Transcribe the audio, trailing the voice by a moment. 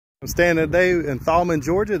I'm standing today in Thalman,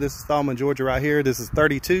 Georgia. This is Thalman, Georgia right here. This is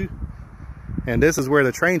 32. And this is where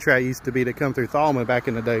the train track used to be to come through Thalman back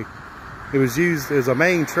in the day. It was used as a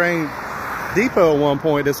main train depot at one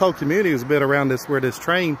point. This whole community was built around this, where this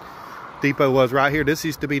train depot was right here. This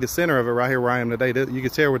used to be the center of it right here where I am today. You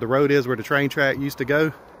can tell where the road is, where the train track used to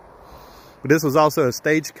go. But this was also a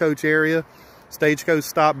stagecoach area. Stagecoach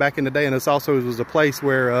stop back in the day, and this also was a place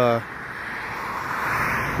where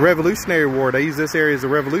Revolutionary War, they used this area as a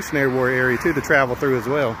Revolutionary War area too to travel through as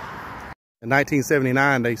well. In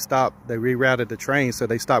 1979 they rerouted the train, so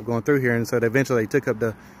they stopped going through here, and so eventually they took up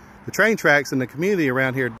the train tracks. In the community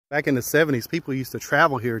around here back in the 70s, people used to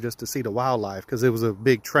travel here just to see the wildlife, because it was a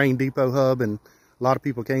big train depot hub and a lot of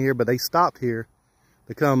people came here, but they stopped here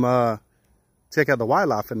to come check out the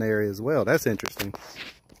wildlife in the area as well. That's interesting.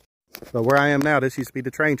 But where I am now, this used to be the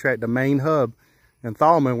train track, the main hub in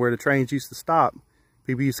Thalman, where the trains used to stop.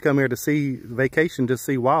 People used to come here to see vacation, just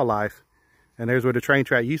see wildlife. And there's where the train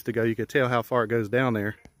track used to go. You could tell how far it goes down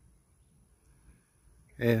there.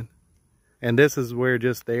 And this is where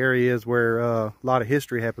just the area is where a lot of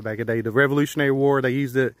history happened back in the day. The Revolutionary War, they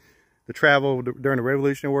used it to travel during the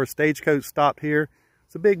Revolutionary War. Stagecoach stopped here.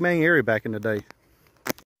 It's a big main area back in the day.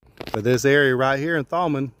 But this area right here in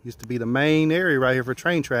Thalman used to be the main area right here for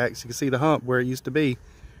train tracks. You can see the hump where it used to be.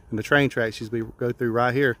 And the train tracks used to go through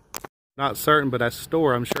right here. Not certain, but that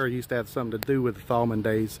store, I'm sure, used to have something to do with the Thalman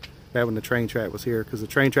days, back when the train track was here, because the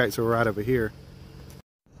train tracks are right over here.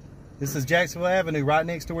 This is Jacksonville Avenue, right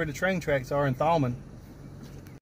next to where the train tracks are in Thalman.